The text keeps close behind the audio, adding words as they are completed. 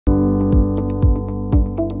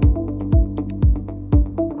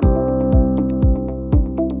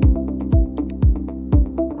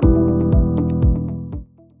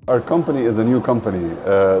Our company is a new company.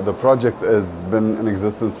 The project has been in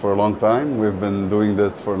existence for a long time. We've been doing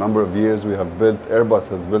this for a number of years. Airbus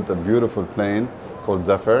has built a beautiful plane called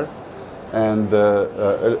Zephyr. And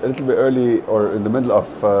a little bit early, or in the middle of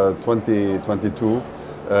 2022,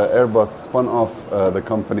 Airbus spun off the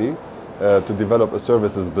company to develop a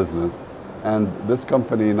services business. And this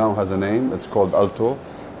company now has a name. It's called AALTO.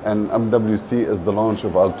 And MWC is the launch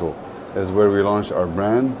of AALTO. Is where we launch our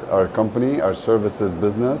brand, our company, our services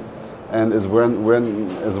business, and is one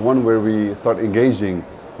where we start engaging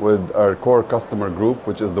with our core customer group,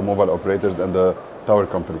 which is the mobile operators and the tower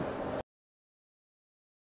companies.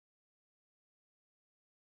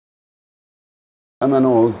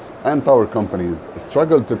 MNOs and tower companies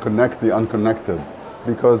struggle to connect the unconnected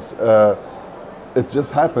because it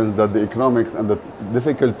just happens that the economics and the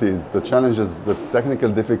difficulties, the challenges, the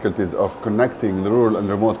technical difficulties of connecting the rural and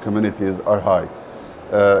remote communities are high.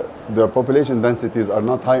 The population densities are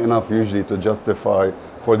not high enough usually to justify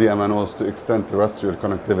for the MNOs to extend terrestrial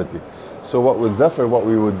connectivity. So with Zephyr, what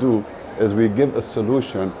we would do is we give a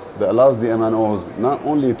solution that allows the MNOs not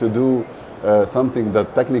only to do something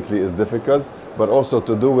that technically is difficult, but also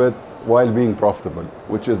to do it while being profitable,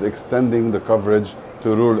 which is extending the coverage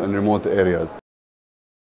to rural and remote areas.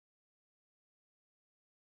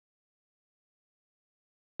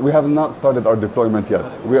 We have not started our deployment yet.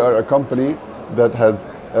 We are a company that has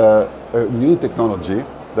a new technology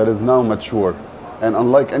that is now mature. And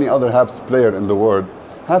unlike any other HAPS player in the world,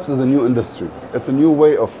 HAPS is a new industry. It's a new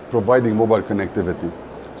way of providing mobile connectivity.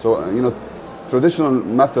 So, traditional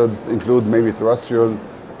methods include maybe terrestrial,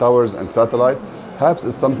 towers, and satellite. HAPS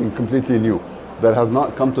is something completely new that has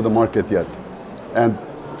not come to the market yet. And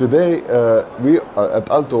today, at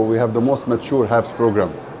AALTO, we have the most mature HAPS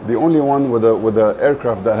program. The only one with an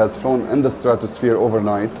aircraft that has flown in the stratosphere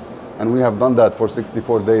overnight, and we have done that for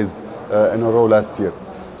 64 days in a row last year.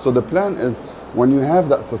 So the plan is, when you have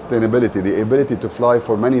that sustainability, the ability to fly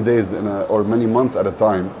for many days or many months at a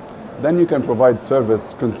time, then you can provide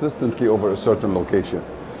service consistently over a certain location.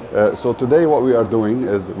 So today what we are doing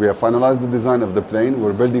is we have finalized the design of the plane,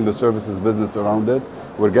 we're building the services business around it,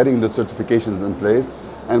 we're getting the certifications in place,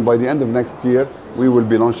 and by the end of next year, we will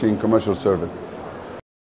be launching commercial service.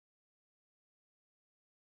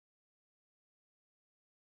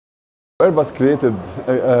 Airbus created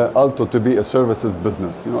AALTO to be a services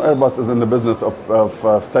business. Airbus is in the business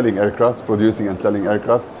of selling aircrafts, producing and selling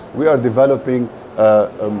aircrafts. We are developing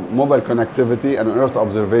mobile connectivity and an Earth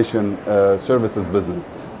observation services business.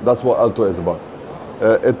 That's what AALTO is about.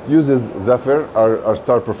 It uses Zephyr, our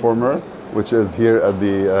star performer, which is here at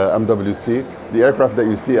the MWC. The aircraft that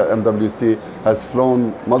you see at MWC has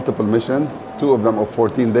flown multiple missions, 2 of them of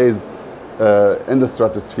 14 days in the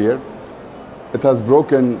stratosphere. It has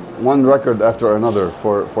broken one record after another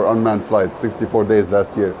for unmanned flights, 64 days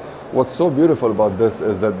last year. What's so beautiful about this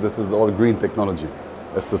is that this is all green technology.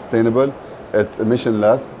 It's sustainable, it's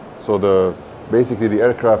emissionless, so basically the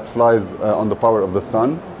aircraft flies on the power of the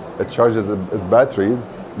sun. It charges its batteries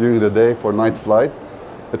during the day for night flight.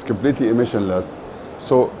 It's completely emissionless.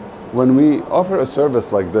 So when we offer a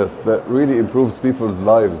service like this that really improves people's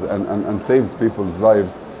lives and saves people's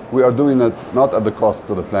lives, we are doing it not at the cost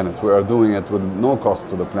to the planet. We are doing it with no cost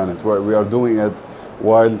to the planet. We are doing it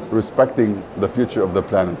while respecting the future of the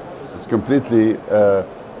planet. It's completely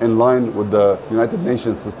in line with the United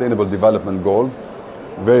Nations Sustainable Development Goals,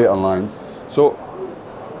 very aligned. So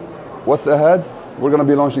what's ahead? We're going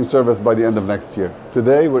to be launching service by the end of next year.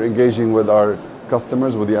 Today, we're engaging with our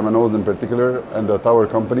customers, with the MNOs in particular, and the tower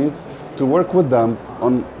companies, to work with them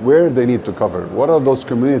on where they need to cover. What are those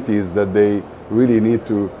communities that they really need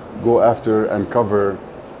to go after and cover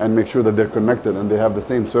and make sure that they're connected and they have the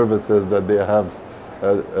same services that they have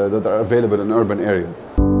that are available in urban areas.